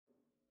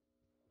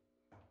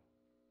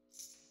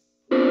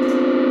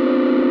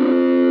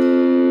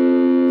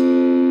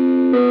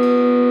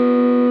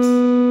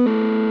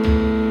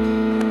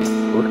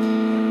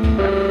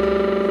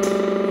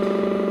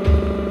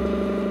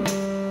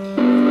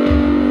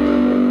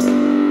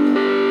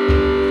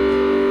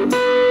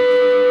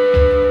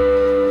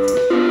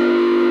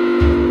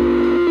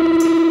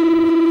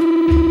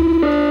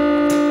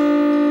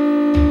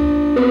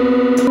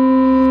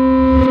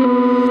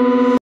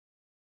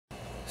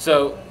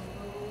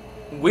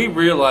we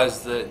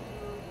realize that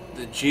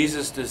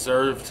Jesus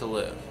deserved to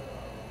live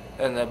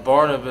and that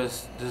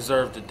Barnabas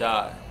deserved to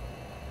die.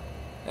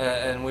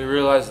 And we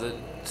realize that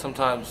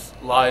sometimes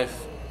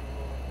life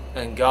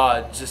and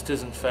God just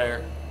isn't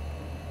fair.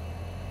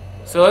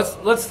 So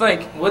let's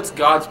think, what's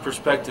God's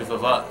perspective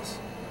of us?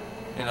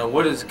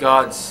 What does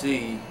God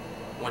see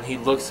when He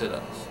looks at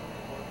us?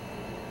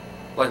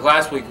 Like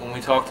last week when we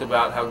talked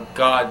about how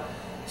God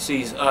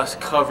sees us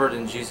covered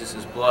in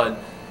Jesus' blood,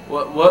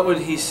 what would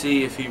He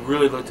see if He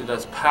really looked at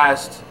us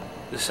past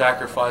the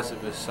sacrifice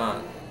of His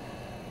Son?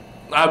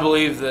 I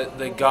believe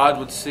that God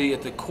would see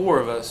at the core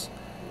of us,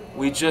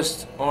 we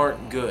just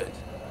aren't good.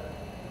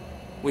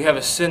 We have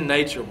a sin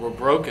nature. We're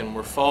broken.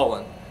 We're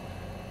fallen.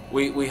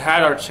 We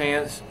had our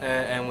chance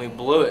and we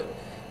blew it.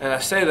 And I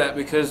say that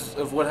because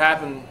of what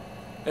happened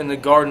in the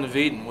Garden of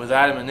Eden with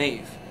Adam and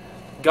Eve.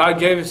 God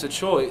gave us a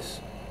choice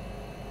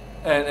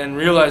and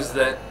realized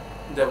that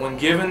when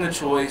given the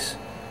choice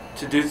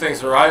to do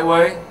things the right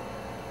way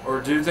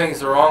or do things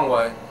the wrong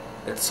way,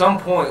 at some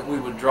point we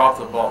would drop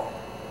the ball.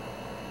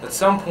 At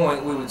some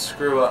point we would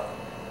screw up.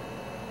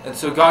 And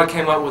so God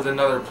came up with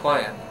another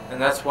plan. And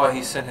that's why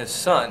He sent His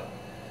Son,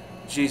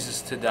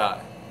 Jesus, to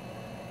die.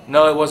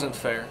 No, it wasn't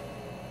fair.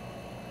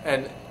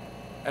 And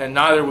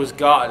neither was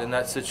God in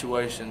that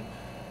situation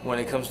when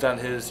it comes down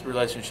to His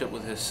relationship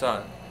with His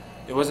Son.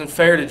 It wasn't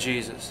fair to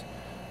Jesus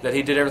that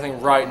He did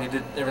everything right and He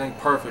did everything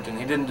perfect and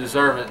He didn't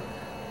deserve it,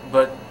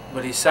 but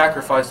He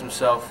sacrificed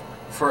Himself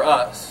for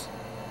us.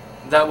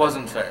 That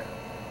wasn't fair.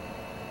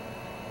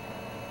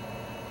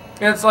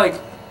 And it's like,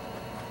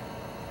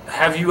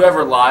 have you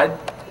ever lied?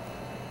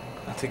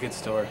 That's a good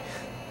story.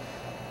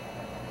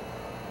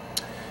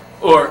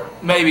 Or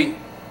maybe,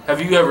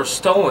 have you ever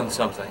stolen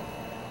something?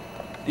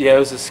 Yeah, it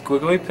was a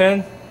squiggly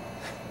pen,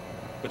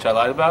 which I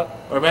lied about.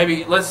 Or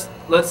maybe, let's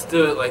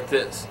do it like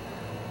this.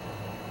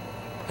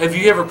 Have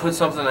you ever put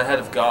something ahead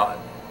of God?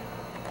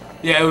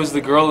 Yeah, it was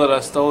the girl that I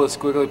stole the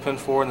squiggly pen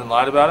for and then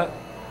lied about it.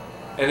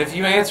 And if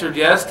you answered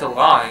yes to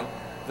lying,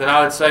 then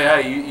I would say,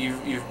 hey,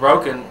 you've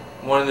broken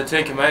one of the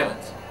 10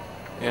 Commandments.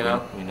 We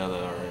know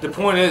that already. The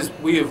point is,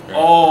 we have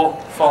all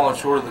fallen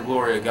short of the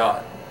glory of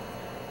God.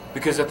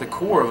 Because at the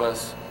core of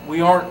us,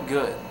 we aren't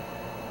good.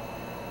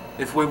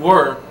 If we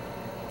were,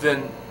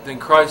 then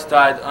Christ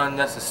died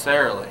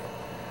unnecessarily.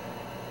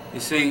 You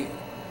see,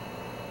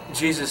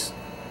 Jesus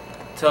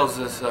tells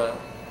us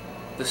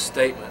this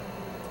statement.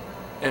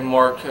 In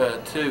Mark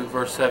 2,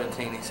 verse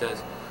 17, He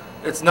says,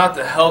 "It's not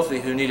the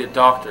healthy who need a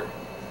doctor,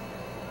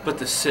 but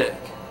the sick.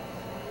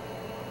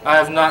 I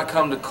have not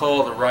come to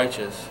call the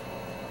righteous,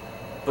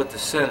 but the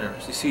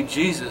sinners." You see,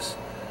 Jesus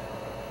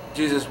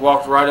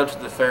walked right up to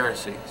the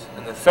Pharisees.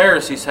 And the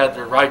Pharisees had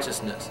their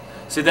righteousness.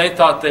 See, they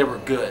thought they were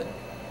good.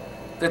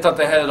 They thought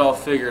they had it all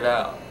figured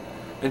out.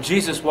 And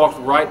Jesus walked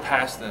right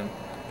past them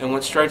and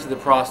went straight to the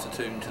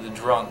prostitute and to the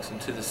drunks and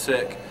to the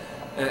sick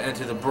and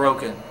to the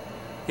broken.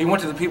 He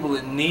went to the people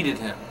that needed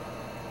Him.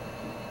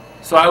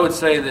 So I would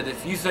say that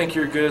if you think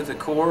you're good at the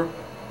core,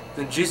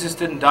 then Jesus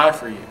didn't die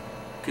for you,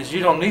 because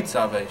you don't need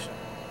salvation.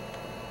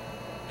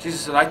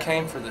 Jesus said, I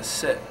came for the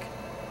sick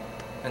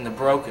and the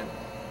broken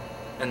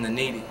and the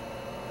needy.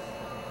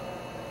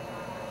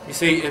 You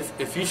see,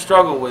 if you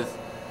struggle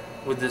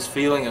with this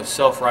feeling of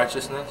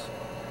self-righteousness,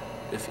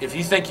 if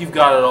you think you've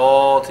got it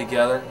all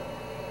together,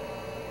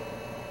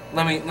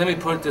 let me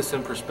put this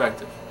in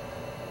perspective.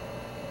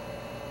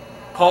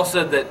 Paul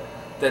said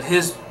that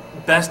his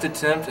best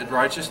attempt at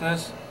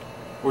righteousness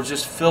were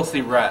just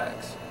filthy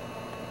rags.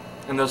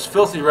 And those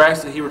filthy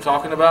rags that he were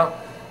talking about,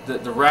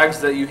 the rags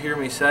that you hear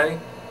me say,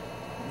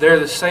 they're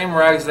the same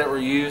rags that were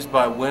used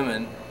by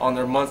women on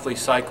their monthly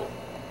cycle.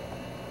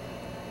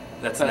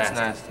 That's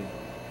nasty.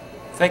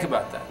 Think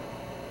about that.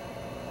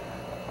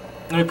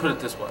 Let me put it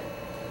this way.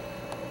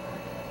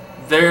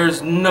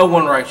 There's no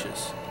one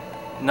righteous,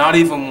 not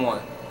even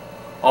one.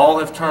 All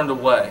have turned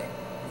away.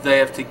 They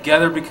have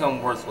together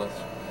become worthless.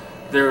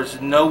 There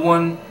is no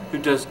one who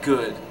does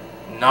good,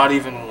 not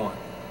even one.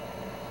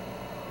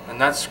 And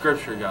that's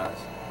Scripture, guys.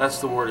 That's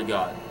the Word of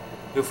God.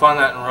 You'll find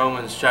that in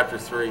Romans chapter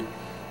 3,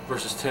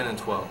 verses 10 and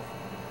 12.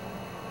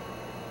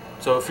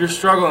 So if you're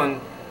struggling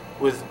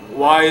with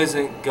why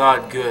isn't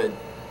God good,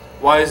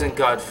 why isn't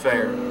God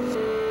fair,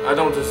 I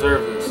don't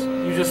deserve this,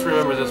 you just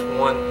remember this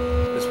one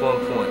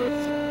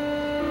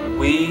point.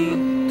 We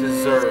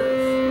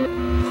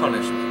deserve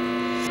punishment.